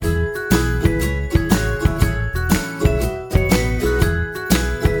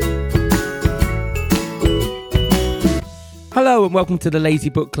Hello and welcome to the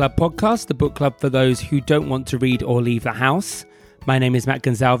Lazy Book Club podcast, the book club for those who don't want to read or leave the house. My name is Matt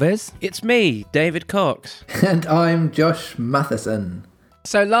Gonzalez. It's me, David Cox. And I'm Josh Matheson.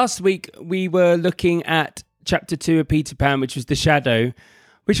 So last week we were looking at chapter 2 of Peter Pan, which was The Shadow,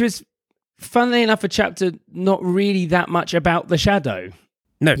 which was, funnily enough, a chapter not really that much about the shadow.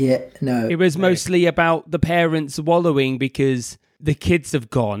 No. Yeah, no. It was mostly about the parents wallowing because the kids have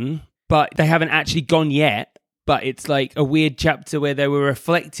gone, but they haven't actually gone yet. But it's like a weird chapter where they were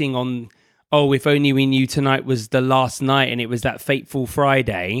reflecting on, oh, if only we knew tonight was the last night and it was that fateful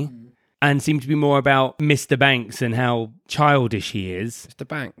Friday, and seemed to be more about Mr. Banks and how childish he is. Mr.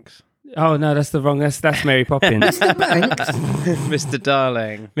 Banks. Oh, no, that's the wrong, that's Mary Poppins. Mr. Banks. Mr.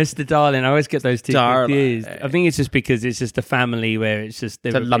 Darling. Mr. Darling, I always get those two Darling. confused. I think it's just because it's just a family where it's just...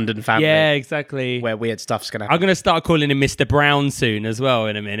 It's a London family. Yeah, exactly. Where weird stuff's going to happen. I'm going to start calling him Mr. Brown soon as well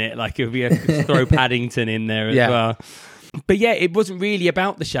in a minute. Like, if we throw Paddington in there as well. But yeah, it wasn't really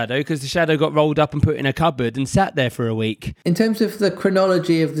about the shadow because the shadow got rolled up and put in a cupboard and sat there for a week. In terms of the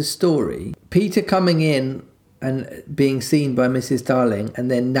chronology of the story, Peter coming in and being seen by Mrs. Darling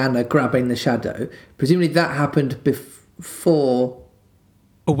and then Nana grabbing the shadow, presumably that happened before...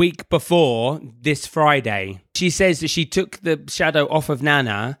 A week before this Friday. She says that she took the shadow off of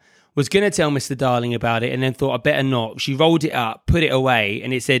Nana, was going to tell Mr. Darling about it, and then thought, I better not. She rolled it up, put it away,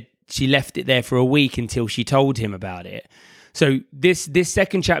 and it said she left it there for a week until she told him about it. So this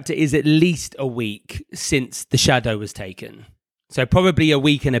second chapter is at least a week since the shadow was taken. So probably a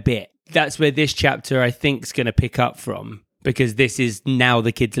week and a bit. That's where this chapter, I think, is going to pick up from, because this is now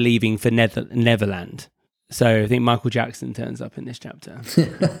the kids leaving for Neverland. So I think Michael Jackson turns up in this chapter.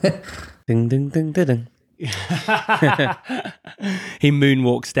 Ding, ding, ding, ding, ding. He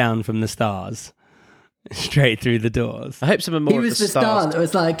moonwalks down from the stars, straight through the doors. I hope some more He of was the the star stars. that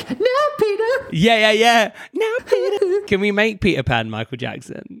was like, no, Peter! Yeah. Now, Peter. Can we make Peter Pan Michael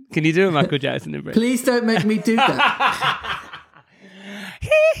Jackson? Can you do a Michael Jackson impression? Please don't make me do that.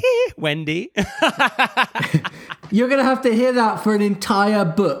 Wendy. You're going to have to hear that for an entire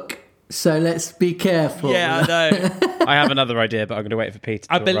book. So let's be careful. Yeah, I know. I have another idea, but I'm going to wait for Peter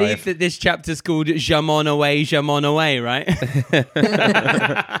to I believe arrive. that this chapter's called Jamon Away, right?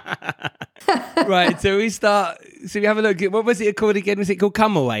 Right, so we have a look. What was it called again? Was it called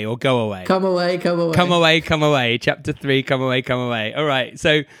Come Away or Go Away? Come away. Come away. Chapter 3, Come Away. All right,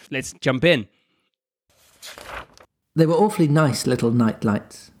 so let's jump in. They were awfully nice little night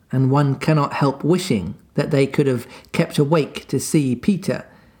lights, and one cannot help wishing that they could have kept awake to see Peter.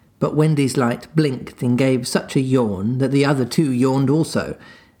 But Wendy's light blinked and gave such a yawn that the other two yawned also,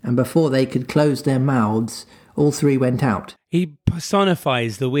 and before they could close their mouths, all three went out. He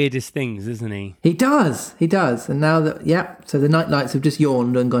personifies the weirdest things, doesn't he? He does. And now so the night lights have just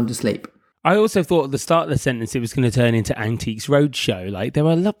yawned and gone to sleep. I also thought at the start of the sentence it was going to turn into Antiques Roadshow. Like, they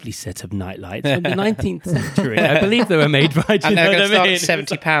were a lovely set of nightlights from the 19th century. I believe they were made by... And they're going to start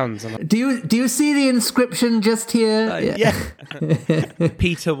at £70. Do you see the inscription just here? Yeah.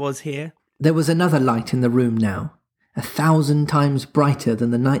 Peter was here. There was another light in the room now, 1,000 times brighter than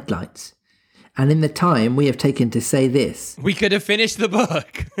the night lights. And in the time we have taken to say this... We could have finished the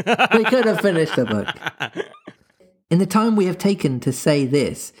book. We could have finished the book. In the time we have taken to say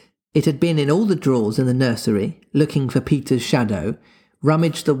this... It had been in all the drawers in the nursery, looking for Peter's shadow,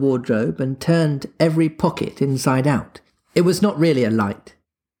 rummaged the wardrobe and turned every pocket inside out. It was not really a light.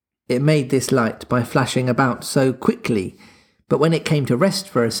 It made this light by flashing about so quickly, but when it came to rest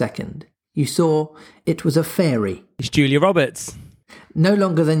for a second, you saw it was a fairy. It's Julia Roberts. No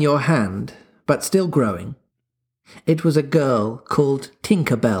longer than your hand, but still growing. It was a girl called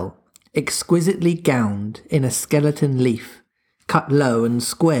Tinker Bell, exquisitely gowned in a skeleton leaf, cut low and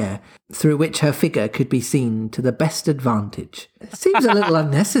square, through which her figure could be seen to the best advantage. It seems a little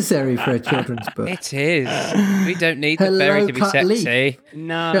unnecessary for a children's book. It is. We don't need Her the fairy to be low-cut sexy. leaf.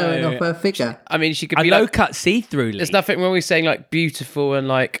 No. Showing off her figure. I mean, she could A be like... low-cut see-through leaf. There's nothing wrong with saying like beautiful and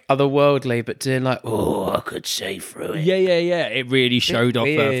like otherworldly, but doing like, oh, I could see through it. Yeah. It really showed off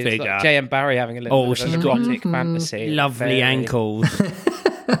her It's figure. like J.M. Barrie having a little bit of she's an got erotic fantasy. Lovely Fairy. ankles.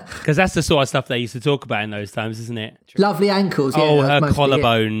 Because that's the sort of stuff they used to talk about in those times, isn't it? Lovely ankles. Yeah, Oh, that her must be it.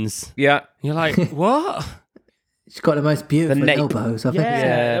 collarbones. Yeah. You're like, what? She's got the most beautiful neck. elbows I've ever seen.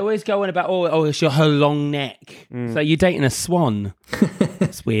 Yeah, they always go on about, it's her long neck. So you're dating a swan.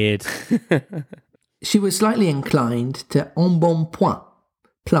 It's weird. She was slightly inclined to embonpoint,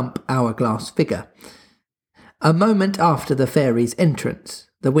 plump hourglass figure. A moment after the fairy's entrance,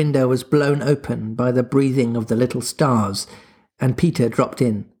 the window was blown open by the breathing of the little stars, and Peter dropped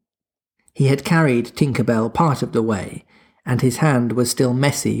in. He had carried Tinker Bell part of the way, and his hand was still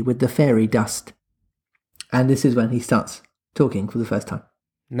messy with the fairy dust. And this is when he starts talking for the first time.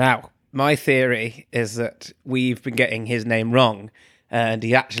 Now, my theory is that we've been getting his name wrong, and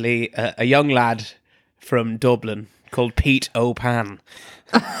he actually a young lad from Dublin called Pete O'Pan.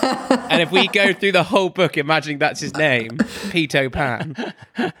 And if we go through the whole book imagining that's his name, Pete O'Pan.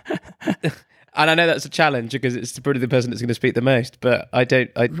 And I know that's a challenge because it's probably the person that's going to speak the most, but I'd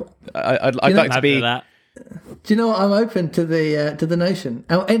like to be. That. Do you know what? I'm open to the notion,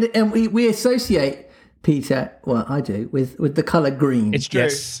 and we associate Peter. Well, I do with the colour green. It's true.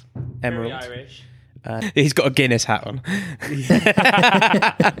 Yes, Very emerald. Irish. He's got a Guinness hat on.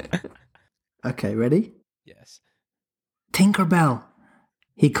 Okay, ready? Yes. Tinker Bell,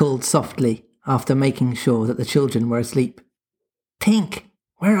 he called softly after making sure that the children were asleep. Tink,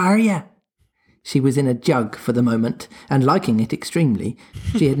 where are you? She was in a jug for the moment, and liking it extremely.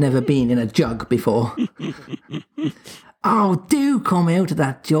 She had never been in a jug before. Oh, do come out of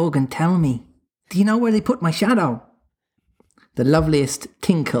that jug and tell me. Do you know where they put my shadow? The loveliest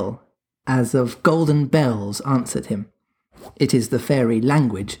tinkle, as of golden bells, answered him. It is the fairy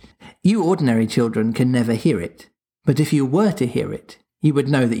language. You ordinary children can never hear it. But if you were to hear it, you would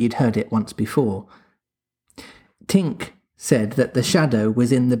know that you'd heard it once before. Tink said that the shadow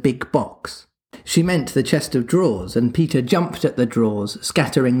was in the big box. She meant the chest of drawers, and Peter jumped at the drawers,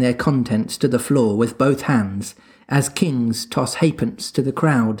 scattering their contents to the floor with both hands, as kings toss halfpence to the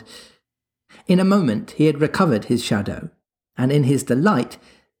crowd. In a moment he had recovered his shadow, and in his delight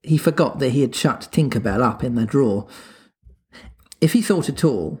he forgot that he had shut Tinker Bell up in the drawer. If he thought at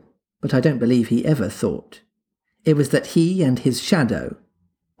all, but I don't believe he ever thought, it was that he and his shadow,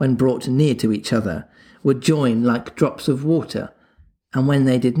 when brought near to each other, would join like drops of water, and when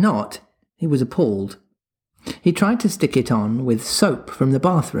they did not, he was appalled. He tried to stick it on with soap from the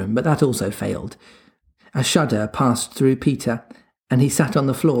bathroom, but that also failed. A shudder passed through Peter, and he sat on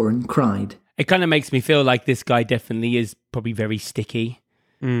the floor and cried. It kind of makes me feel like this guy definitely is probably very sticky.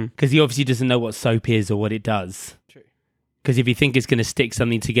 Because he obviously doesn't know what soap is or what it does. True. Because if you think it's going to stick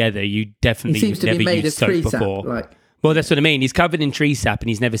something together, you definitely He never made used of tree soap sap, before. like. Well, that's what I mean. He's covered in tree sap and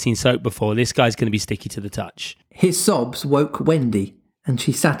he's never seen soap before. This guy's going to be sticky to the touch. His sobs woke Wendy, and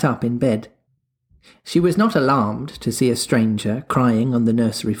she sat up in bed. She was not alarmed to see a stranger crying on the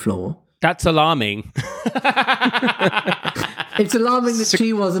nursery floor. That's alarming. It's alarming that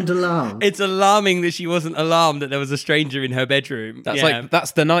she wasn't alarmed. It's alarming that she wasn't alarmed that there was a stranger in her bedroom.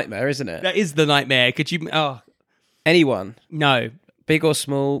 That's the nightmare, isn't it? That is the nightmare. Could you... Oh, Anyone, no. big or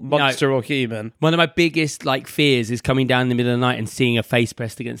small, monster or human. One of my biggest fears is coming down in the middle of the night and seeing a face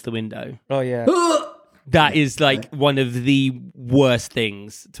pressed against the window. Oh, yeah. That is one of the worst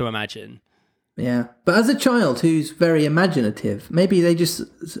things to imagine. Yeah, but as a child who's very imaginative, maybe they just,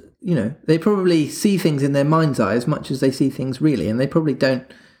 they probably see things in their mind's eye as much as they see things really, and they probably don't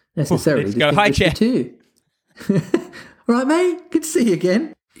necessarily Hi, distinguish the two. All right, mate, good to see you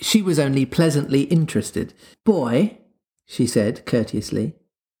again. She was only pleasantly interested. Boy, she said courteously,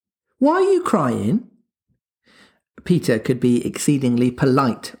 why are you crying? Peter could be exceedingly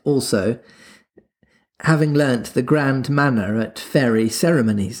polite also, having learnt the grand manner at fairy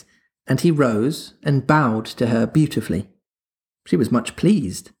ceremonies, and he rose and bowed to her beautifully. She was much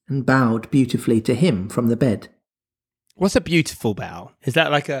pleased and bowed beautifully to him from the bed. What's a beautiful bow? Is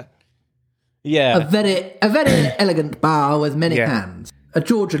that like a... Yeah. A very elegant bow with many hands. A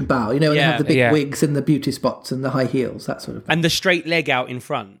Georgian bow, when they have the big wigs and the beauty spots and the high heels, that sort of thing. And the straight leg out in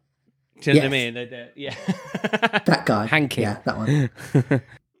front. Do you know what I mean? Yeah. That guy. Hanky. Yeah, that one.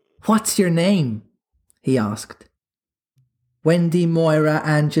 What's your name? He asked. Wendy Moira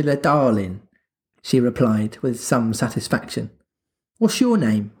Angela Darling, she replied with some satisfaction. What's your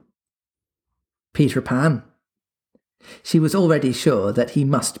name? Peter Pan. She was already sure that he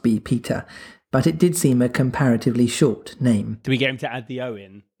must be Peter, but it did seem a comparatively short name. Do we get him to add the O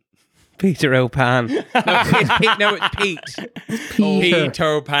in? Peter O'Pan. It's Pete.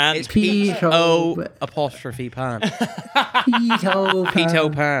 Peter Pan. It's Peter O apostrophe Pan. Peter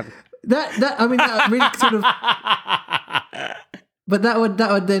Pan. That really sort of... But that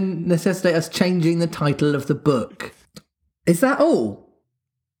would then necessitate us changing the title of the book. Is that all?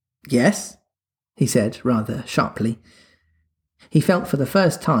 Yes, he said rather sharply. He felt for the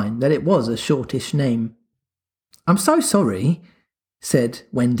first time that it was a shortish name. I'm so sorry, said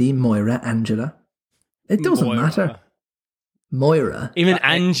Wendy Moira Angela. It doesn't matter. Moira. Even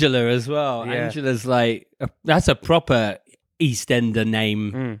Angela as well. Yeah. Angela's that's a proper EastEnder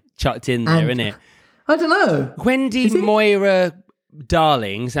name chucked in there, isn't it? I don't know. Wendy Moira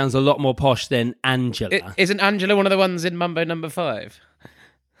Darling sounds a lot more posh than Angela. Isn't Angela one of the ones in Mumbo Number 5?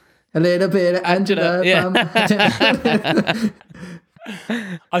 A little bit of Angela. Yeah.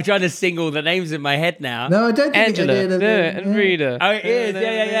 I'm trying to sing all the names in my head now. No, I don't think Angela and Rita. Oh, it is.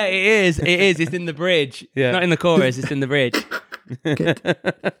 Yeah. It is. It is. It's in the bridge. Yeah. Not in the chorus. It's in the bridge.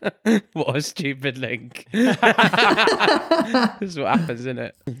 What a stupid link. This is what happens, isn't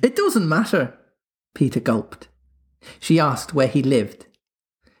it? It doesn't matter, Peter gulped. She asked where he lived.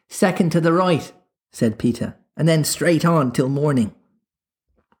 Second to the right, said Peter, and then straight on till morning.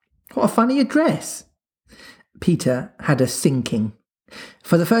 What a funny address. Peter had a sinking.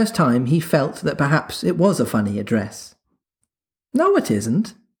 For the first time, he felt that perhaps it was a funny address. No, it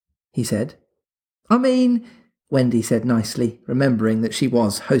isn't, he said. I mean, Wendy said nicely, remembering that she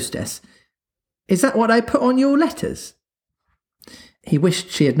was hostess. Is that what I put on your letters? He wished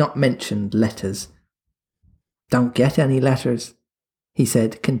she had not mentioned letters. Don't get any letters, he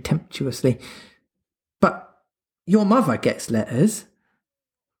said contemptuously. But your mother gets letters.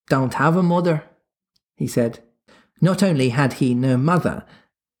 Don't have a mother, he said. Not only had he no mother,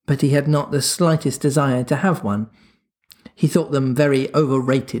 but he had not the slightest desire to have one. He thought them very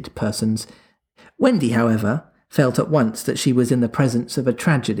overrated persons. Wendy, however, felt at once that she was in the presence of a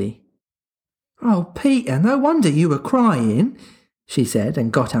tragedy. Oh, Peter, no wonder you were crying, she said,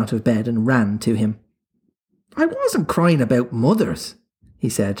 and got out of bed and ran to him. I wasn't crying about mothers, he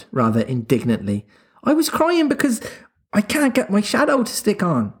said, rather indignantly. I was crying because I can't get my shadow to stick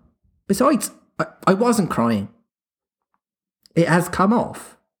on. Besides, I wasn't crying. It has come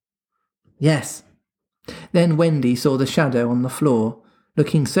off. Yes. Then Wendy saw the shadow on the floor,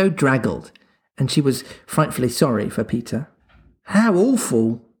 looking so draggled, and she was frightfully sorry for Peter. How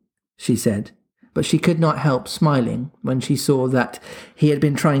awful, she said, but she could not help smiling when she saw that he had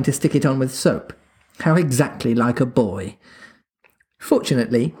been trying to stick it on with soap. How exactly like a boy.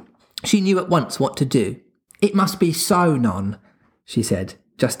 Fortunately, she knew at once what to do. It must be sewn on, she said,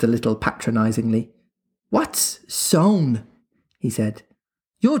 just a little patronisingly. What's sewn? He said.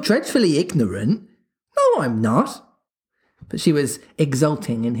 You're dreadfully ignorant. No, I'm not. But she was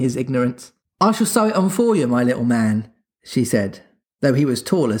exulting in his ignorance. I shall sew it on for you, my little man, she said, though he was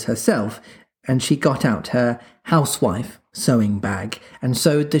tall as herself, and she got out her housewife sewing bag and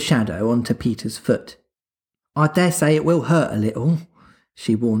sewed the shadow onto Peter's foot. I dare say it will hurt a little,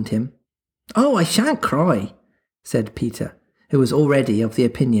 she warned him. Oh, I shan't cry, said Peter, who was already of the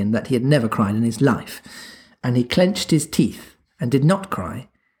opinion that he had never cried in his life, and he clenched his teeth and did not cry,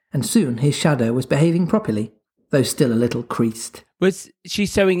 and soon his shadow was behaving properly, though still a little creased. Was she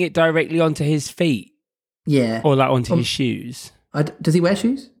sewing it directly onto his feet? Yeah. Or like onto his shoes? Does he wear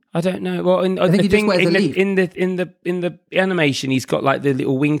shoes? I don't know. Well, I think he just wears a leaf. In the animation, he's got like the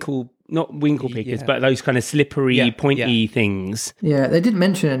little not winkle pickers, but those kind of slippery, pointy things. Yeah, they didn't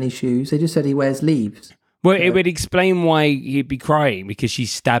mention any shoes. They just said he wears leaves. Well, it would explain why he'd be crying, because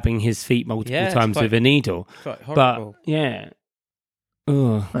she's stabbing his feet multiple times with a needle. Quite horrible. But yeah,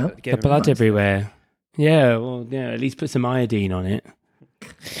 oh, Well, the blood everywhere. Yeah, well, yeah. At least put some iodine on it.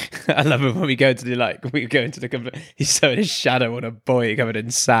 I love it when we go into the he's sewing his shadow on a boy covered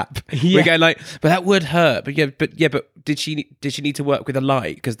in sap. Yeah. We're going like, but that would hurt. But did she need to work with a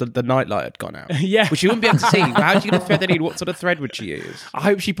light because the night light had gone out? Yeah. Well, she wouldn't be able to see. How's she going to thread the needle? What sort of thread would she use? I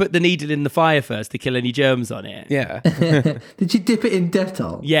hope she put the needle in the fire first to kill any germs on it. Yeah. Did she dip it in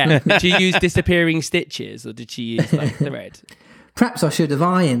Dettol? Yeah. Did she use disappearing stitches, or did she use like thread? Perhaps I should have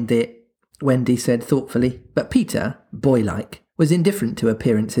ironed it, Wendy said thoughtfully. But Peter, boy-like, was indifferent to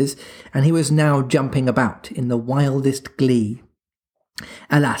appearances, and he was now jumping about in the wildest glee.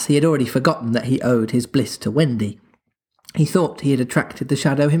 Alas, he had already forgotten that he owed his bliss to Wendy. He thought he had attracted the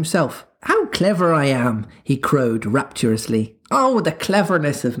shadow himself. How clever I am, he crowed rapturously. Oh, the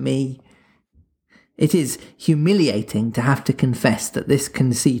cleverness of me. It is humiliating to have to confess that this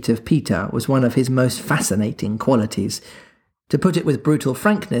conceit of Peter was one of his most fascinating qualities. To put it with brutal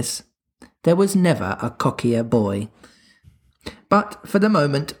frankness, there was never a cockier boy. But for the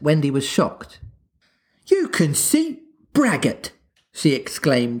moment, Wendy was shocked. You conceit braggart, she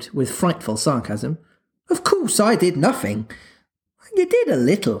exclaimed with frightful sarcasm. Of course I did nothing. You did a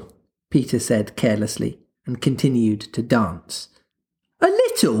little, Peter said carelessly, and continued to dance. A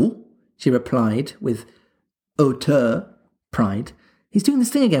little, she replied with hauteur, pride. He's doing this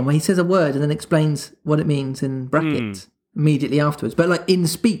thing again where he says a word and then explains what it means in brackets immediately afterwards, but like in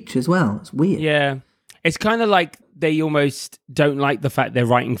speech as well. It's weird. Yeah. It's kind of like they almost don't like the fact they're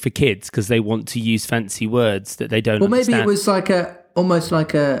writing for kids because they want to use fancy words that they don't understand. Maybe it was like almost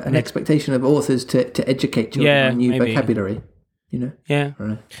like an expectation of authors to educate children on new vocabulary, you know? Yeah.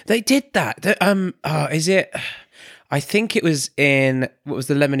 Right. They did that. Is it... I think it was in, what was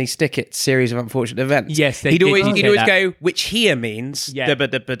the Lemony Snicket series of unfortunate events? Yes, he'd always that. go, which here means... Yeah.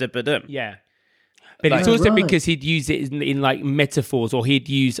 da-ba-da-ba-da-ba-dum. Yeah. But it's Like- also Right. because he'd use it in like metaphors, or he'd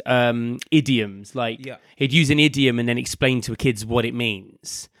use idioms. Like Yeah. he'd use an idiom and then explain to kids what it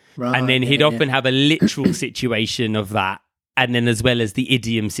means. Right, And then he'd yeah, often have a literal situation of that, and then as well as the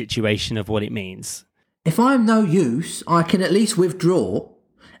idiom situation of what it means. If I'm no use, I can at least withdraw.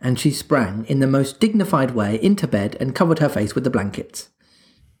 And she sprang in the most dignified way into bed and covered her face with the blankets.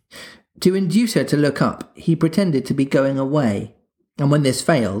 To induce her to look up, he pretended to be going away, and when this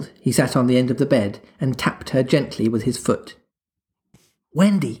failed, he sat on the end of the bed and tapped her gently with his foot.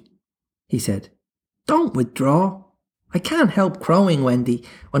 "Wendy," he said, "don't withdraw. I can't help crowing, Wendy,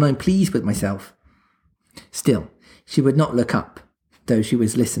 when I'm pleased with myself." Still, she would not look up, though she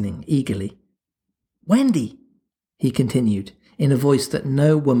was listening eagerly. "Wendy," he continued, in a voice that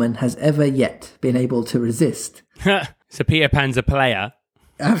no woman has ever yet been able to resist. So Peter Pan's a player.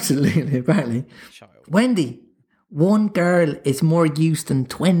 Absolutely, apparently. "Wendy, one girl is more use than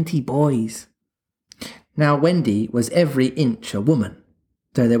 20 boys." Now, Wendy was every inch a woman,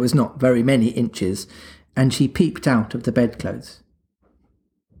 though there was not very many inches, and she peeped out of the bedclothes.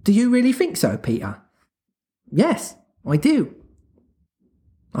 "Do you really think so, Peter?" "Yes, I do."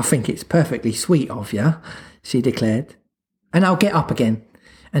 "I think it's perfectly sweet of you," she declared. "And I'll get up again."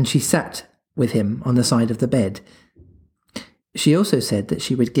 And she sat with him on the side of the bed. She also said that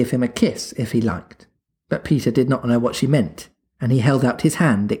she would give him a kiss if he liked, but Peter did not know what she meant, and he held out his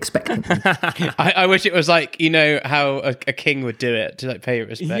hand expectantly. I wish it was like, you know, how a king would do it to like pay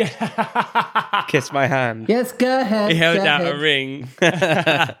respect. Kiss my hand. "Yes, go ahead." He held go out ahead. a ring.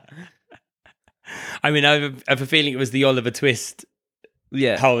 I mean, I have a feeling it was the Oliver Twist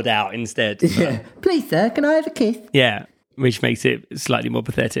Yeah. hold out instead. Yeah. "Please, sir, can I have a kiss?" Yeah, which makes it slightly more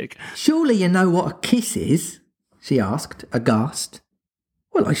pathetic. "Surely you know what a kiss is?" she asked, aghast.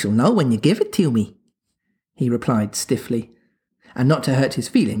 "Well, I shall know when you give it to me," he replied stiffly. And not to hurt his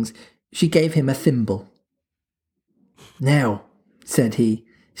feelings, she gave him a thimble. "Now," said he,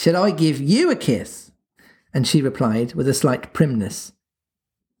 "shall I give you a kiss?" And she replied with a slight primness,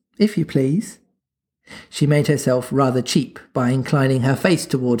 "If you please." She made herself rather cheap by inclining her face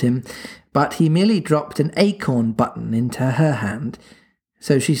toward him, but he merely dropped an acorn button into her hand,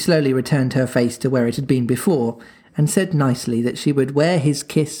 so she slowly returned her face to where it had been before, and said nicely that she would wear his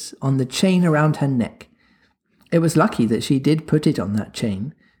kiss on the chain around her neck. It was lucky that she did put it on that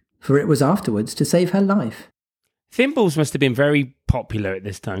chain, for it was afterwards to save her life. Thimbles must have been very popular at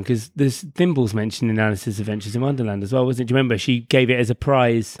this time, because there's Thimbles mentioned in Alice's Adventures in Wonderland as well, wasn't it? Do you remember? She gave it as a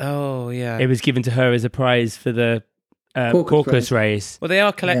prize. Oh, yeah. It was given to her as a prize for the Caucus caucus race. Well, they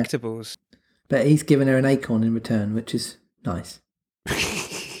are collectibles. But he's given her an acorn in return, which is nice.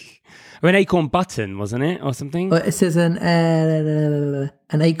 Or an acorn button, wasn't it? Or something? Well, it says an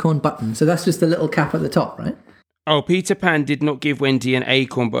acorn button, so that's just the little cap at the top, right? Oh, Peter Pan did not give Wendy an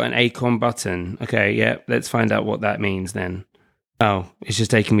acorn, but an acorn button. Okay, yeah, let's find out what that means then. Oh, it's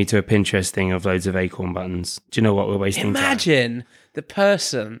just taking me to a Pinterest thing of loads of acorn buttons. Do you know what? We're wasting time. Imagine the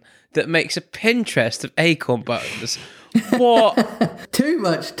person that makes a Pinterest of acorn buttons. What? Too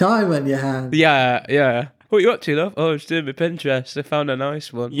much time on your hands. Yeah, yeah. What are you up to, love? Oh, I was doing my Pinterest. I found a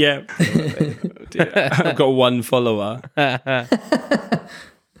nice one. Yeah. Oh, dear. I've got one follower.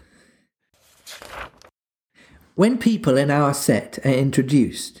 When people in our set are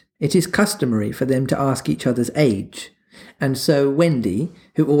introduced, it is customary for them to ask each other's age. And so Wendy,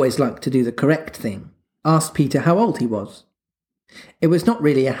 who always liked to do the correct thing, asked Peter how old he was. It was not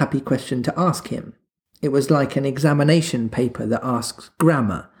really a happy question to ask him. It was like an examination paper that asks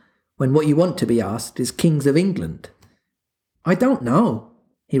grammar, when what you want to be asked is Kings of England. "I don't know,"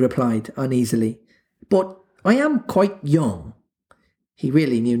 he replied uneasily, "but I am quite young." He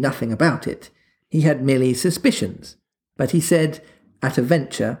really knew nothing about it. He had merely suspicions, but he said, at a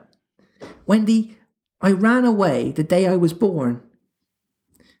venture, "Wendy, I ran away the day I was born."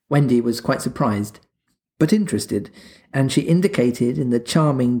 Wendy was quite surprised, but interested, and she indicated in the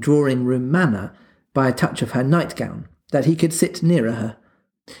charming drawing-room manner, by a touch of her nightgown, that he could sit nearer her.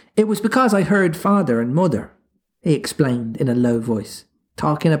 "It was because I heard father and mother," he explained in a low voice,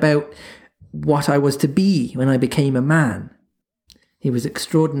 "talking about what I was to be when I became a man." He was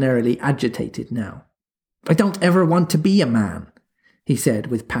extraordinarily agitated now. "I don't ever want to be a man," he said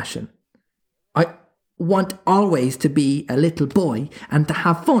with passion. "I want always to be a little boy and to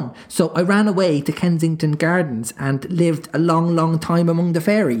have fun, so I ran away to Kensington Gardens and lived a long, long time among the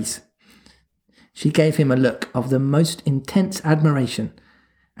fairies." She gave him a look of the most intense admiration,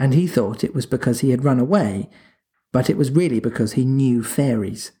 and he thought it was because he had run away, but it was really because he knew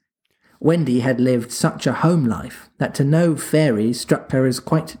fairies. Wendy had lived such a home life that to know fairies struck her as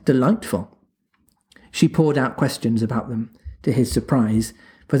quite delightful. She poured out questions about them, to his surprise,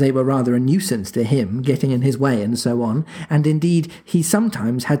 for they were rather a nuisance to him, getting in his way and so on, and indeed he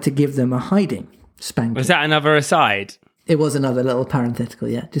sometimes had to give them a hiding, spanking. Was that another aside? It was another little parenthetical,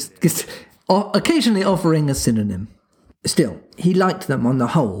 yeah, just occasionally offering a synonym. Still, he liked them on the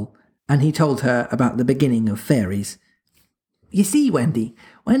whole, and he told her about the beginning of fairies. You see, Wendy,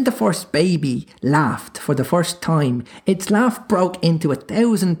 when the first baby laughed for the first time, its laugh broke into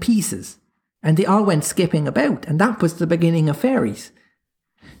 1,000 pieces, and they all went skipping about, and that was the beginning of fairies.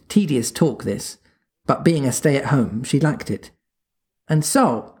 Tedious talk this, but being a stay-at-home, she liked it. And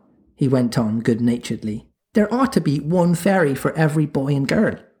so, he went on good-naturedly, there ought to be one fairy for every boy and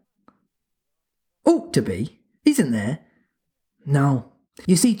girl. Ought to be, isn't there? No.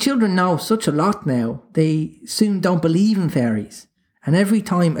 You see, children know such a lot now, they soon don't believe in fairies. And every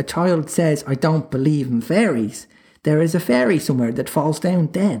time a child says, I don't believe in fairies, there is a fairy somewhere that falls down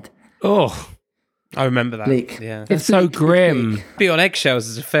dead. Oh, I remember that. Bleak. Yeah. it's so grim. Be on eggshells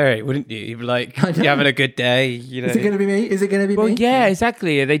as a fairy, wouldn't you? You'd be like, I know. you're having a good day, you know. Is it going to be me? Is it going to be Well, me? yeah,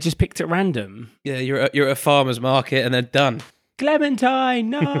 exactly. They just picked at random. Yeah, you're at a farmer's market and they're done. Clementine,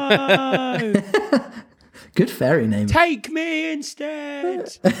 no! Good fairy name. Take me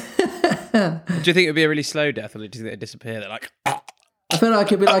instead! Do you think it would be a really slow death, or do you think they'd disappear? They're like, I feel like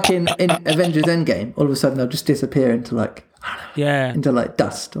it'd be like in Avengers Endgame. All of a sudden they'll just disappear into like Yeah.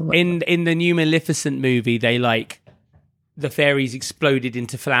 dust. Or In the new Maleficent movie, they the fairies exploded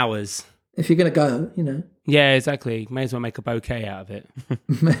into flowers. if you're going to go, you know, Yeah, exactly. May as well make a bouquet out of it.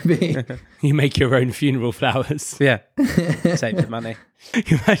 maybe. You make your own funeral flowers. yeah, save the money.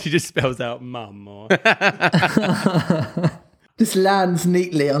 You actually just spells out mum or Just lands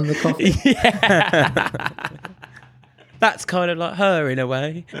neatly on the coffin. That's kind of like her in a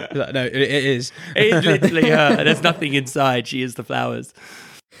way. Like, no, it is. it's literally her. There's nothing inside. She is the flowers.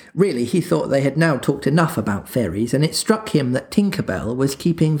 Really, he thought they had now talked enough about fairies, and it struck him that Tinkerbell was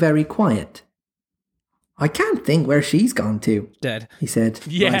keeping very quiet. I can't think where she's gone to, Dead. he said.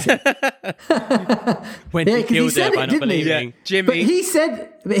 Yeah. rising. When Yeah, he 'cause he killed said her it, by not didn't he? believing. Yeah. Jimmy. But he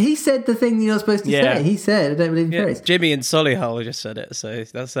said the thing you're not supposed to Yeah. say. He said, I don't believe in Yeah, fairies. Jimmy and Solihull just said it, so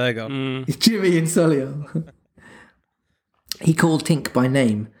that's her gone. Jimmy and Solihull. He called Tink by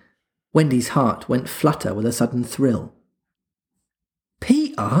name. Wendy's heart went flutter with a sudden thrill.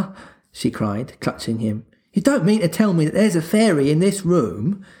 Peter, she cried, clutching him. You don't mean to tell me that there's a fairy in this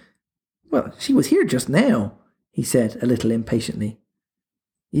room? Well, she was here just now, he said a little impatiently.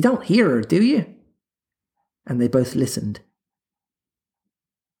 You don't hear her, do you? And they both listened.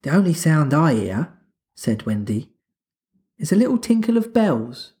 The only sound I hear, said Wendy, is a little tinkle of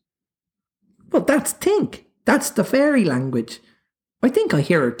bells. Well, that's Tink. That's the fairy language. I think I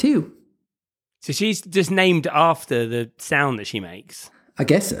hear her too. So she's just named after the sound that she makes. I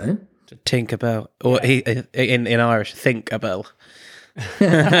guess so. Tinkerbell, or he in Irish, think a bell.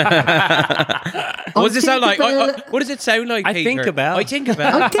 What does it sound like? What does it sound like? I Peter? think about. I think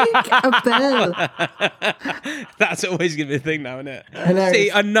about. I think a bell. That's always going to be a thing now, isn't it? Hilarious. See,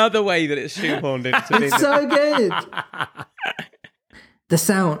 another way that it's shoehorned into. It's so good.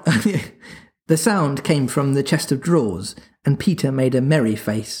 The sound came from the chest of drawers, and Peter made a merry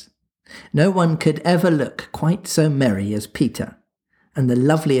face. No one could ever look quite so merry as Peter, and the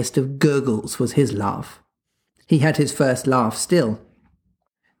loveliest of gurgles was his laugh. He had his first laugh still.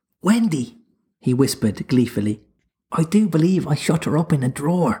 Wendy, he whispered gleefully, I do believe I shut her up in a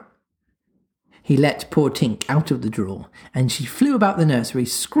drawer. He let poor Tink out of the drawer, and she flew about the nursery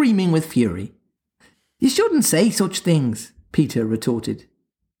screaming with fury. You shouldn't say such things, Peter retorted.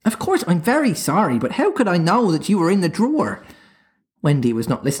 Of course, I'm very sorry, but how could I know that you were in the drawer? Wendy was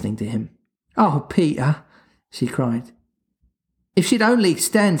not listening to him. Oh, Peter, she cried. If she'd only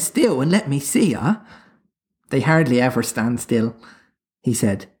stand still and let me see her. They hardly ever stand still, he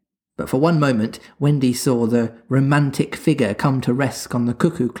said. But for one moment, Wendy saw the romantic figure come to rest on the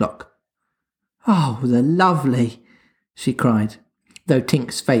cuckoo clock. Oh, the lovely, she cried, though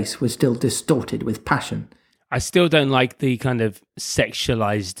Tink's face was still distorted with passion. I still don't like the kind of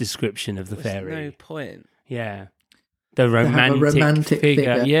sexualized description of the fairy. No point. Yeah. The have a romantic,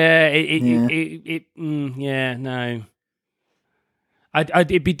 figure. figure. Yeah, yeah, no.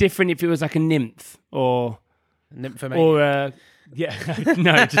 It'd be different if it was like a nymph or Nymphomania.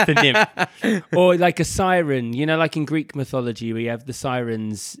 no, just a nymph, or like a siren. You know, like in Greek mythology, we have the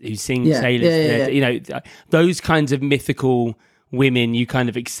sirens who sing sailors. Yeah. You know, those kinds of mythical women you kind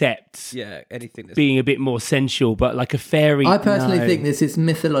of accept. Yeah, anything that's Being a bit more sensual, but like a fairy. I personally no. think this is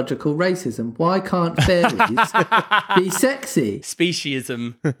mythological racism. Why can't fairies be sexy?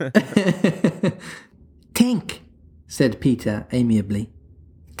 Speciesism. Tink, said Peter amiably.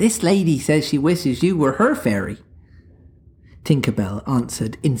 This lady says she wishes you were her fairy. Tinkerbell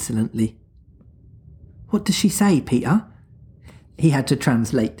answered insolently. What does she say, Peter? He had to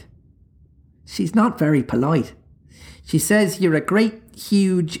translate. She's not very polite. She says you're a great,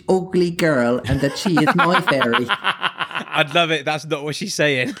 huge, ugly girl and that she is my fairy. I'd love it. That's not what she's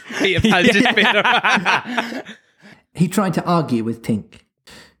saying. Peter Pan's just been around. He tried to argue with Tink.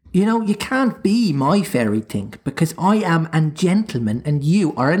 You know, you can't be my fairy, Tink, because I am a gentleman and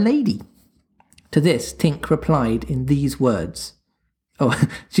you are a lady. To this, Tink replied in these words. Oh,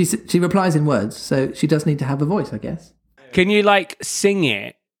 she replies in words, so she does need to have a voice, I guess. Can you sing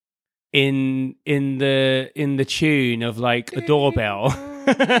it in the tune of a doorbell?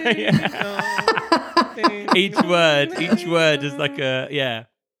 Each word is yeah.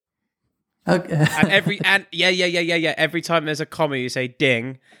 Okay. And every time there's a comma you say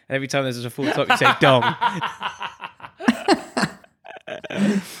ding, and every time there's a full stop you say dong.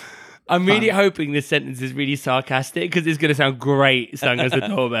 I'm really hoping this sentence is really sarcastic because it's going to sound great sung as a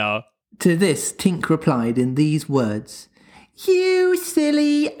doorbell. To this, Tink replied in these words. You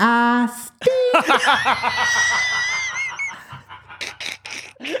silly ass.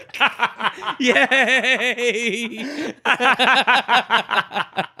 Yay!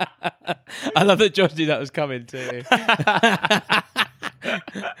 I love that Josh knew that was coming too.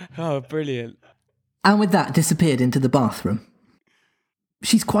 Oh, brilliant. And with that, disappeared into the bathroom.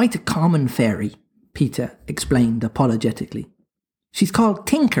 She's quite a common fairy, Peter explained apologetically. She's called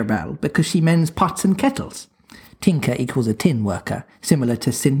Tinkerbell because she mends pots and kettles. Tinker equals a tin worker. Similar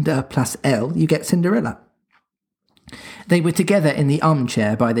to Cinder plus L, you get Cinderella. They were together in the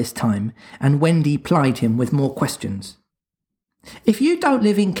armchair by this time, and Wendy plied him with more questions. If you don't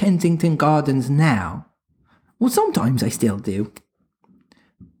live in Kensington Gardens now, well, sometimes I still do.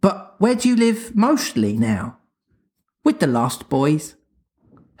 But where do you live mostly now? With the Lost Boys.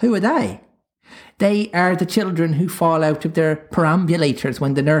 Who are they? They are the children who fall out of their perambulators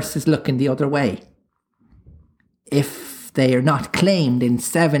when the nurse is looking the other way. If they are not claimed in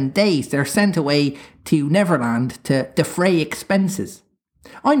 7 days, they're sent away to Neverland to defray expenses.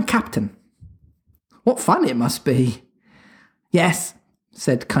 I'm captain. What fun it must be. Yes,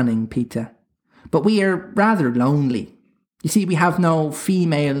 said cunning Peter, but we are rather lonely. You see, we have no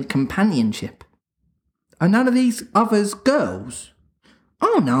female companionship. Are none of these of us girls?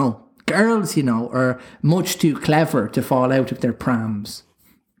 Oh no, girls, are much too clever to fall out of their prams.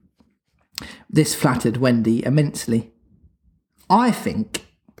 This flattered Wendy immensely. I think,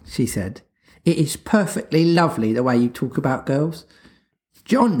 she said, it is perfectly lovely the way you talk about girls.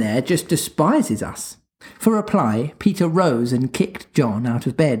 John there just despises us. For reply, Peter rose and kicked John out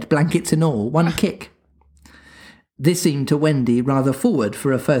of bed, blankets and all, one kick. This seemed to Wendy rather forward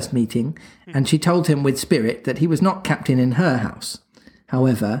for a first meeting, and she told him with spirit that he was not captain in her house.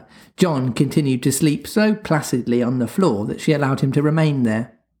 However, John continued to sleep so placidly on the floor that she allowed him to remain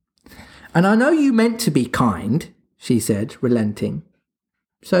there. And I know you meant to be kind, she said, relenting.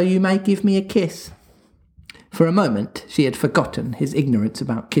 So you may give me a kiss. For a moment, she had forgotten his ignorance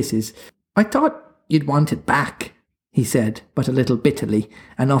about kisses. I thought you'd want it back, he said, but a little bitterly,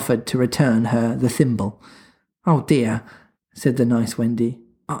 and offered to return her the thimble. Oh dear, said the nice Wendy.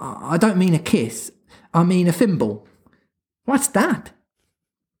 I don't mean a kiss. I mean a thimble. What's that?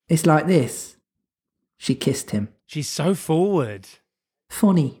 It's like this. She kissed him. She's so forward.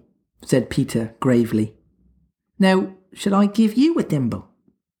 Funny, said Peter gravely. Now, shall I give you a thimble?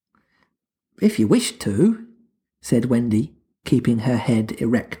 If you wish to, said Wendy, keeping her head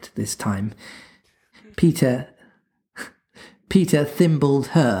erect this time. Peter thimbled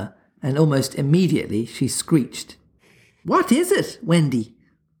her, and almost immediately she screeched. What is it, Wendy?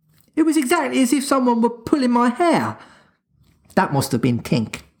 It was exactly as if someone were pulling my hair. That must have been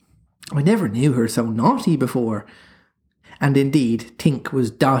Tink. I never knew her so naughty before. And indeed, Tink was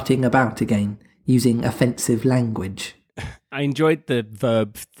darting about again, using offensive language. I enjoyed the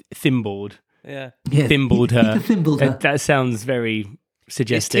verb thimbled. Yeah. Thimbled her. Thimbled her. That sounds very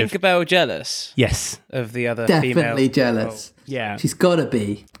suggestive. Is Tinkerbell jealous? Yes. Of the other Definitely female? jealous. Yeah. She's got to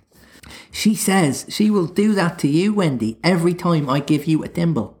be. She says she will do that to you, Wendy, every time I give you a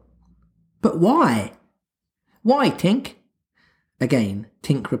thimble. But why? Why, Tink? Again,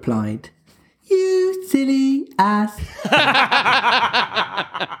 Tink replied, You silly ass.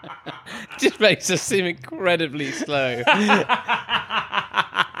 Just makes us seem incredibly slow.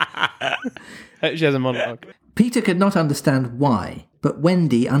 Hope she has a monologue. Peter could not understand why, but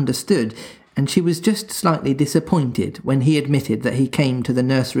Wendy understood, and she was just slightly disappointed when he admitted that he came to the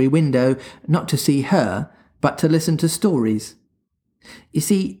nursery window not to see her, but to listen to stories. You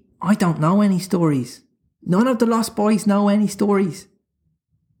see, I don't know any stories. None of the Lost Boys know any stories.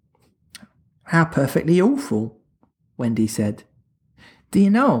 How perfectly awful. Wendy said. Do you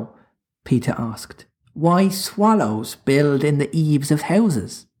know, Peter asked, why swallows build in the eaves of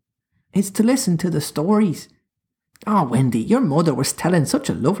houses? It's to listen to the stories. Oh, Wendy, your mother was telling such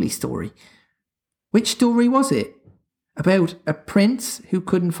a lovely story. Which story was it? About a prince who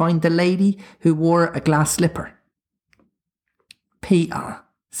couldn't find the lady who wore a glass slipper. Peter,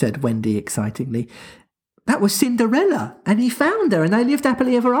 said Wendy excitedly, that was Cinderella, and he found her and they lived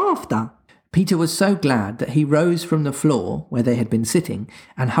happily ever after. Peter was so glad that he rose from the floor where they had been sitting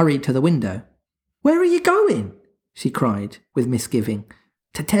and hurried to the window. Where are you going? She cried with misgiving.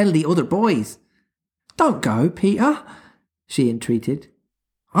 To tell the other boys. Don't go, Peter, she entreated.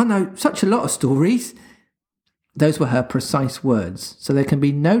 I know such a lot of stories. Those were her precise words, so there can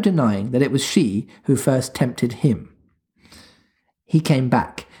be no denying that it was she who first tempted him. He came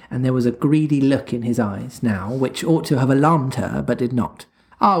back, and there was a greedy look in his eyes now, which ought to have alarmed her, but did not.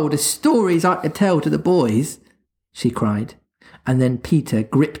 Oh, the stories I could tell to the boys, she cried, and then Peter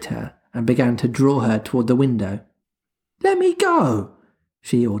gripped her and began to draw her toward the window. Let me go,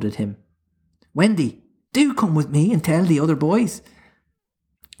 she ordered him. Wendy, do come with me and tell the other boys.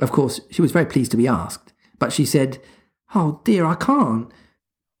 Of course, she was very pleased to be asked, but she said, Oh dear, I can't.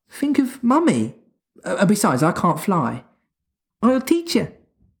 Think of Mummy. Besides, I can't fly. I'll teach you.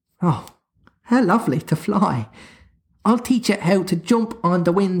 Oh, how lovely to fly. I'll teach you how to jump on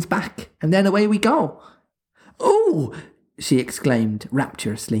the wind's back, and then away we go. Oh, she exclaimed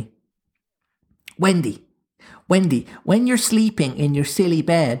rapturously. Wendy, when you're sleeping in your silly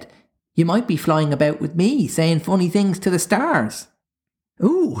bed, you might be flying about with me, saying funny things to the stars.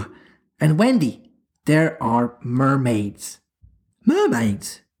 Ooh, and Wendy, there are mermaids.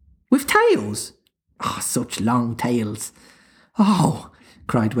 Mermaids? With tails? Oh, such long tails. Oh,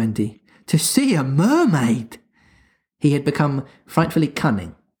 cried Wendy, to see a mermaid. He had become frightfully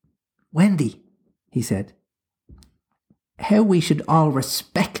cunning. Wendy, he said, how we should all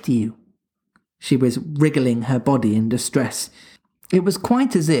respect you. She was wriggling her body in distress. It was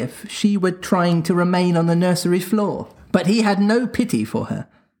quite as if she were trying to remain on the nursery floor, but he had no pity for her.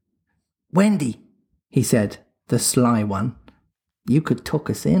 Wendy, he said, the sly one, you could tuck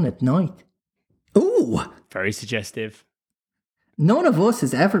us in at night. Ooh! Very suggestive. None of us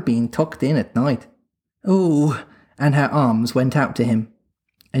has ever been tucked in at night. Ooh! And her arms went out to him.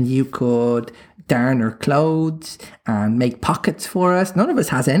 And you could darn her clothes and make pockets for us. None of us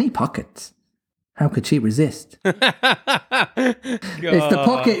has any pockets. How could she resist? It's the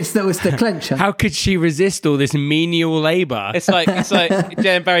pockets that was the clencher. How could she resist all this menial labour? It's like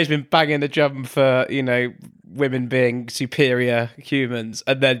Jane Barry's been banging the drum for, women being superior humans,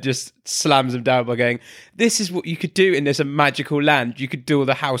 and then just slams them down by going, this is what you could do in this magical land. You could do all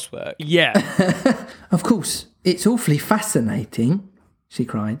the housework. Yeah. Of course, it's awfully fascinating, she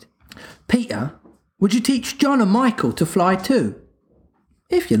cried. Peter, would you teach John and Michael to fly too?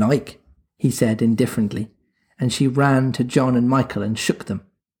 If you like, he said indifferently, and she ran to John and Michael and shook them.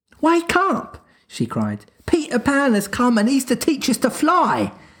 Wake up, she cried. Peter Pan has come and he's to teach us to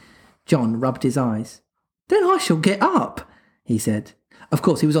fly. John rubbed his eyes. Then I shall get up, he said. Of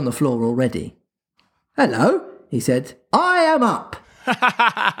course, he was on the floor already. Hello, he said. I am up.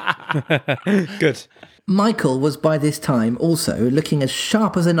 Good. Michael was by this time also looking as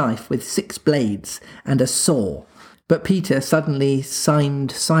sharp as a knife with 6 blades and a saw, but Peter suddenly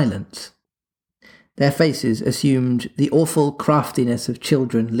signed silence. Their faces assumed the awful craftiness of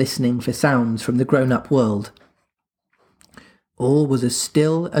children listening for sounds from the grown-up world. All was as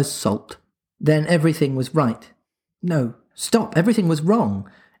still as salt. Then everything was right. No, stop, everything was wrong.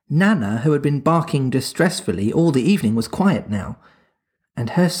 Nana, who had been barking distressfully all the evening, was quiet now,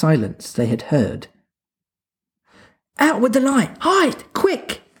 and her silence they had heard. Out with the light! Hide!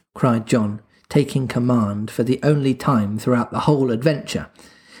 Quick! Cried John, taking command for the only time throughout the whole adventure.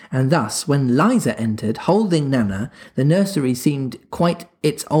 And thus, when Liza entered, holding Nana, the nursery seemed quite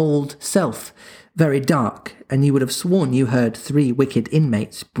its old self, very dark, and you would have sworn you heard 3 wicked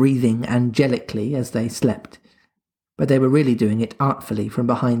inmates breathing angelically as they slept. But they were really doing it artfully from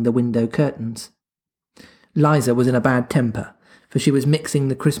behind the window curtains. Liza was in a bad temper, for she was mixing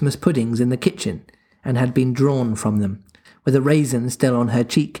the Christmas puddings in the kitchen, and had been drawn from them, with a raisin still on her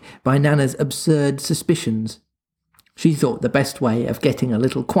cheek, by Nana's absurd suspicions. She thought the best way of getting a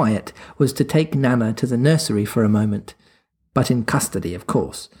little quiet was to take Nana to the nursery for a moment, but in custody, of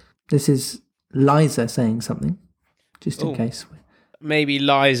course. This is Liza saying something, just in case. Maybe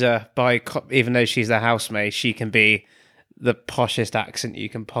Liza, even though she's the housemaid, she can be the poshest accent you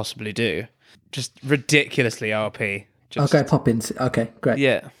can possibly do. Just ridiculously RP. Okay, Poppins. Okay, great.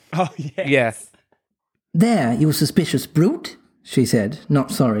 Yeah. Oh, yes. Yeah. There, you suspicious brute, she said,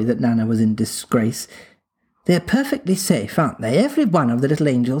 not sorry that Nana was in disgrace. They're perfectly safe, aren't they? Every one of the little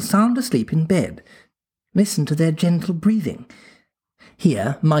angels sound asleep in bed. Listen to their gentle breathing.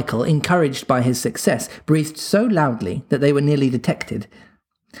 Here, Michael, encouraged by his success, breathed so loudly that they were nearly detected.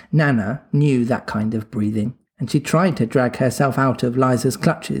 Nana knew that kind of breathing, and she tried to drag herself out of Liza's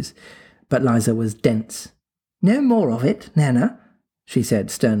clutches, but Liza was dense. "No more of it, Nana," she said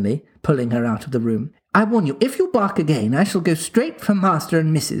sternly, pulling her out of the room. "I warn you, if you bark again, I shall go straight for Master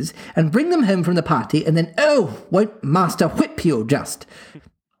and Mrs. and bring them home from the party, and then, oh, won't Master whip you just!"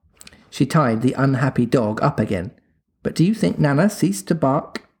 She tied the unhappy dog up again. But do you think Nana ceased to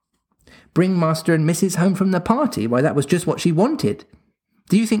bark? Bring Master and Mrs. home from the party? Why, that was just what she wanted.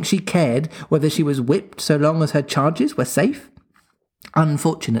 Do you think she cared whether she was whipped so long as her charges were safe?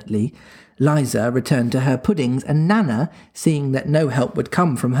 Unfortunately, Liza returned to her puddings, and Nana, seeing that no help would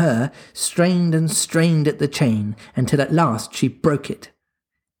come from her, strained and strained at the chain until at last she broke it.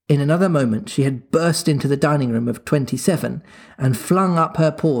 In another moment she had burst into the dining room of 27 and flung up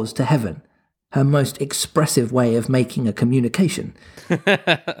her paws to heaven, her most expressive way of making a communication.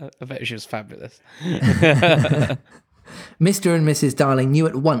 I bet she was fabulous. Mr. and Mrs. Darling knew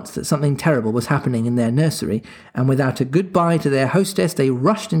at once that something terrible was happening in their nursery, and without a goodbye to their hostess they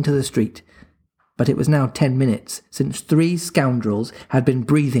rushed into the street. But it was now 10 minutes since 3 scoundrels had been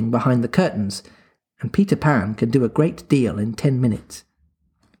breathing behind the curtains, and Peter Pan can do a great deal in 10 minutes.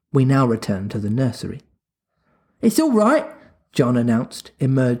 We now return to the nursery. "It's all right," John announced,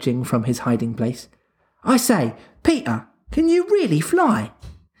 emerging from his hiding place. "I say, Peter, can you really fly?"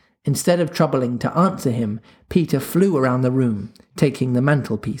 Instead of troubling to answer him, Peter flew around the room, taking the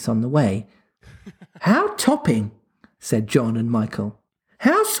mantelpiece on the way. "How topping," said John and Michael.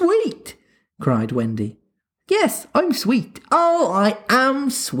 "How sweet," cried Wendy. "Yes, I'm sweet. Oh, I am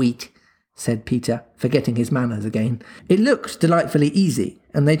sweet," said Peter, forgetting his manners again. It looked delightfully easy,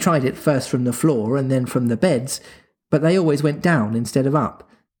 and they tried it first from the floor and then from the beds, but they always went down instead of up.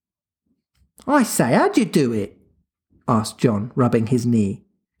 "I say, how'd you do it?" asked John, rubbing his knee.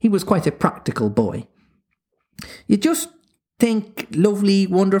 He was quite a practical boy. "You just think lovely,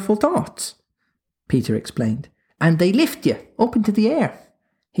 wonderful thoughts," Peter explained, "and they lift you up into the air."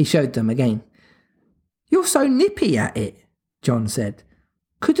 He showed them again. "You're so nippy at it," John said.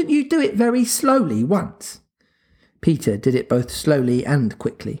 "Couldn't you do it very slowly once?" Peter did it both slowly and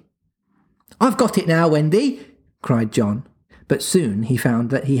quickly. "I've got it now, Wendy," cried John, but soon he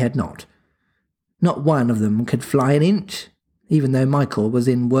found that he had not. Not one of them could fly an inch, even though Michael was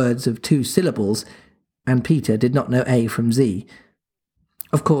in words of 2 syllables, and Peter did not know A from Z.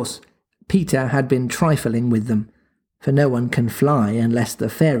 Of course, Peter had been trifling with them, for no one can fly unless the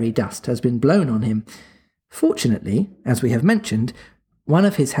fairy dust has been blown on him. Fortunately, as we have mentioned, one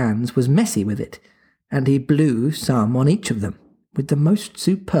of his hands was messy with it, and he blew some on each of them, with the most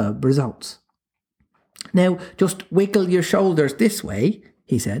superb results. "Now just wiggle your shoulders this way,"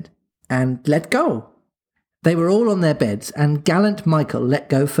 he said, "and let go." They were all on their beds, and gallant Michael let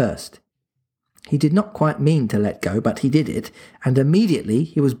go first. He did not quite mean to let go, but he did it, and immediately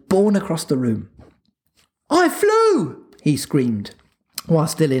he was borne across the room. "I flew!" he screamed, while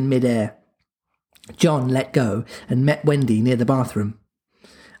still in mid-air. John let go and met Wendy near the bathroom.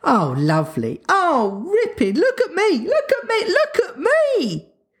 "Oh, lovely! Oh, ripping! Look at me! Look at me! Look at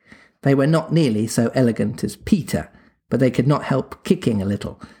me!" They were not nearly so elegant as Peter, but they could not help kicking a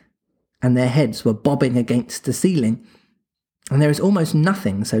little, and their heads were bobbing against the ceiling, and there is almost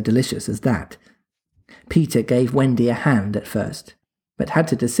nothing so delicious as that. Peter gave Wendy a hand at first, but had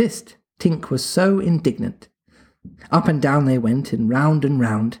to desist. Tink was so indignant. Up and down they went, and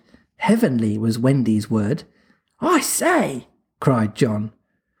round. Heavenly was Wendy's word. "I say," cried John,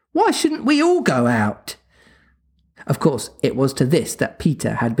 "why shouldn't we all go out?" Of course, it was to this that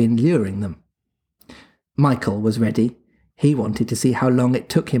Peter had been luring them. Michael was ready. He wanted to see how long it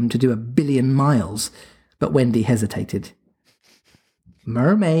took him to do 1 billion miles, but Wendy hesitated.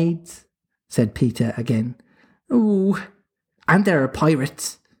 "Mermaids," said Peter again. "Ooh, and there are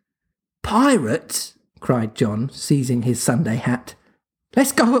pirates." "Pirates?" cried John, seizing his Sunday hat.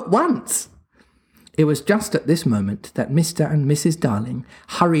 "Let's go at once." It was just at this moment that Mr. and Mrs. Darling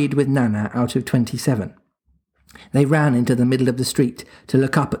hurried with Nana out of 27. They ran into the middle of the street to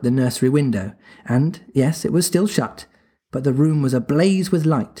look up at the nursery window, and, yes, it was still shut, but the room was ablaze with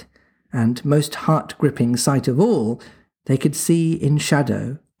light, and, most heart-gripping sight of all, they could see in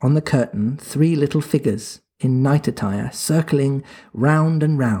shadow on the curtain 3 little figures in night attire circling round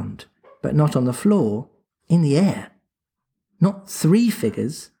and round, but not on the floor, in the air. Not 3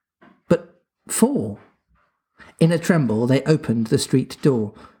 figures, but 4. In a tremble they opened the street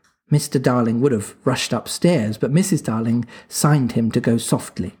door. Mr. Darling would have rushed upstairs, but Mrs. Darling signed him to go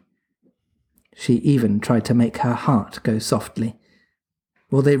softly. She even tried to make her heart go softly.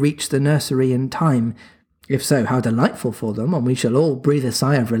 Will they reach the nursery in time? If so, how delightful for them, and we shall all breathe a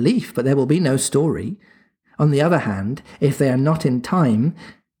sigh of relief, but there will be no story. On the other hand, if they are not in time,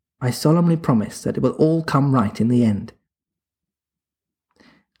 I solemnly promise that it will all come right in the end.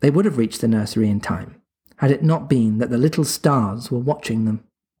 They would have reached the nursery in time, had it not been that the little stars were watching them.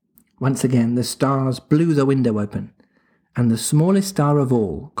 Once again the stars blew the window open, and the smallest star of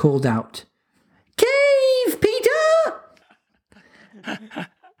all called out, "Cave, Peter!"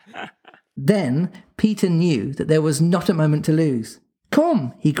 Then Peter knew that there was not a moment to lose.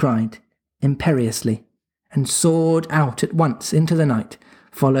 "Come," he cried, imperiously, and soared out at once into the night,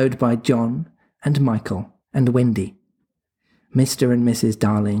 followed by John and Michael and Wendy. Mr. and Mrs.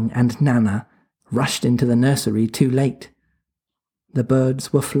 Darling and Nana rushed into the nursery too late. The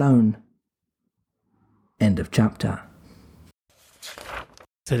birds were flown. End of chapter.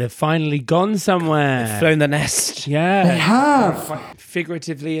 So they've finally gone somewhere. Flown the nest. Yeah. They have.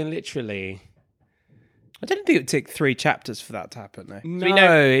 Figuratively and literally. I didn't think it would take 3 chapters for that to happen, though.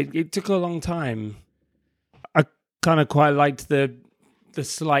 No, it took a long time. I kind of quite liked the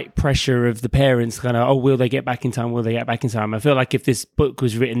slight pressure of the parents, kind of, oh, will they get back in time? Will they get back in time? I feel like if this book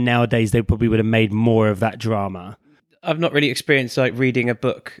was written nowadays, they probably would have made more of that drama. I've not really experienced like reading a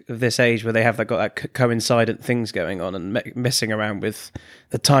book of this age where they have got that coincident things going on and messing around with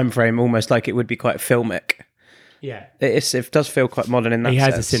the time frame, almost like it would be quite filmic. Yeah, it does feel quite modern in that. He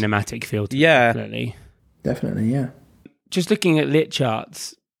has sense. a cinematic feel to it, Yeah. Definitely, yeah. Just looking at lit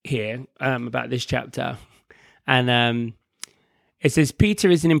charts here about this chapter, and it says Peter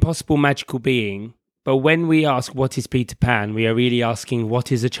is an impossible magical being, but when we ask what is Peter Pan, we are really asking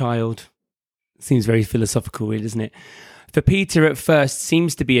what is a child. Seems very philosophical, really, doesn't it? For Peter at first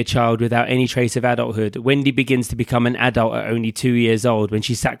seems to be a child without any trace of adulthood. Wendy begins to become an adult at only 2 years old when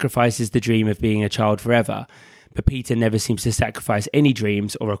she sacrifices the dream of being a child forever. But Peter never seems to sacrifice any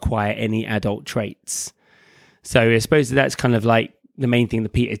dreams or acquire any adult traits. So I suppose that's kind of like the main thing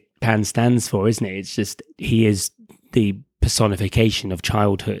that Peter Pan stands for, isn't it? It's just he is the personification of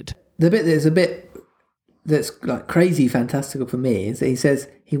childhood. There's a bit that's like crazy fantastical for me is that he says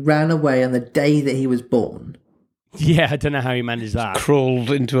he ran away on the day that he was born. Yeah, I don't know how he managed that. Crawled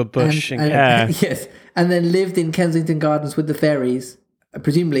into a bush. Yes, and then lived in Kensington Gardens with the fairies,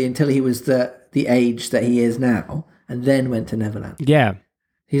 presumably until he was the age that he is now, and then went to Neverland. Yeah.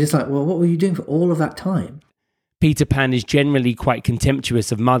 He's just like, well, what were you doing for all of that time? Peter Pan is generally quite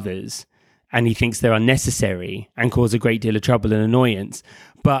contemptuous of mothers, and he thinks they're unnecessary and cause a great deal of trouble and annoyance.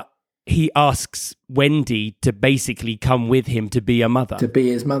 But he asks Wendy to basically come with him to be a mother. To be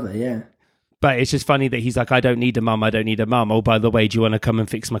his mother, yeah. But it's just funny that he's like, I don't need a mum. Oh, by the way, do you want to come and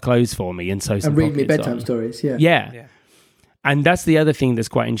fix my clothes for me and sew some and read me pockets bedtime on? stories? Yeah. Yeah. And that's the other thing that's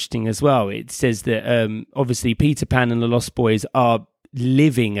quite interesting as well. It says that obviously Peter Pan and the Lost Boys are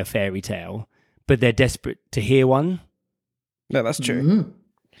living a fairy tale, but they're desperate to hear one. No, that's true. Mm-hmm.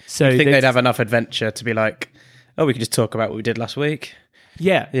 So I think they'd have enough adventure to be like, oh, we can just talk about what we did last week.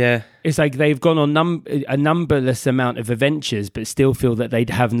 Yeah. It's like they've gone on a numberless amount of adventures, but still feel that they'd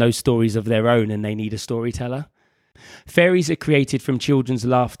have no stories of their own and they need a storyteller. Fairies are created from children's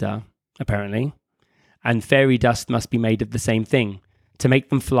laughter, apparently, and fairy dust must be made of the same thing. To make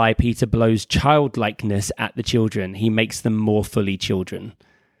them fly, Peter blows childlikeness at the children. He makes them more fully children.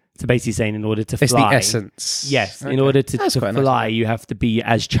 So basically saying in order to fly... It's the essence. Yes, Okay. in order to quite fly, nice. you have to be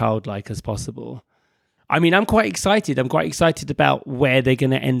as childlike as possible. I mean, I'm quite excited. I'm quite excited about where they're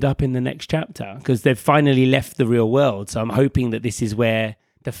going to end up in the next chapter because they've finally left the real world. So I'm hoping that this is where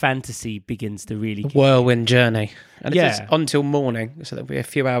the fantasy begins to really... Whirlwind journey. And Yeah. it's until morning, so there'll be a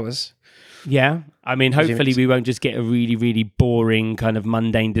few hours. Yeah. I mean, hopefully we won't just get a really, really boring kind of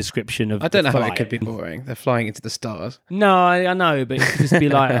mundane description of I don't know how flight. it could be boring. They're flying into the stars. No, I know, but it could just be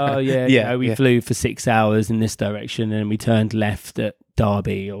like, oh, yeah, we flew for 6 hours in this direction and we turned left at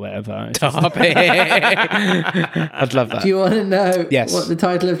Derby or whatever. It's just- Derby. I'd love that. Do you want to know Yes. what the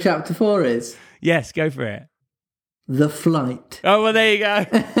title of chapter 4 is? Yes, go for it. The Flight. Oh, well, there you go.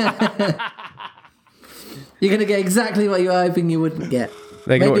 You're going to get exactly what you were hoping you wouldn't get.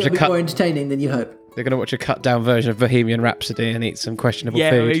 They're Maybe going to it'll watch be a more cut. entertaining than you hope. They're going to watch a cut down version of Bohemian Rhapsody and eat some questionable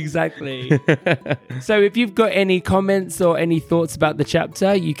Yeah, food. exactly. So if you've got any comments or any thoughts about the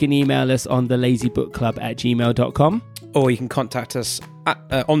chapter, you can email us on thelazybookclub@gmail.com. Or you can contact us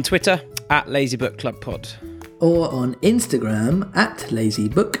on Twitter at LazyBookClubPod. Or on Instagram at Lazy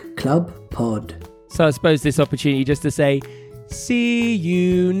Book Club Pod. So I suppose this opportunity just to say, see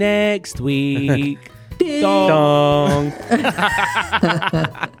you next week. Dong.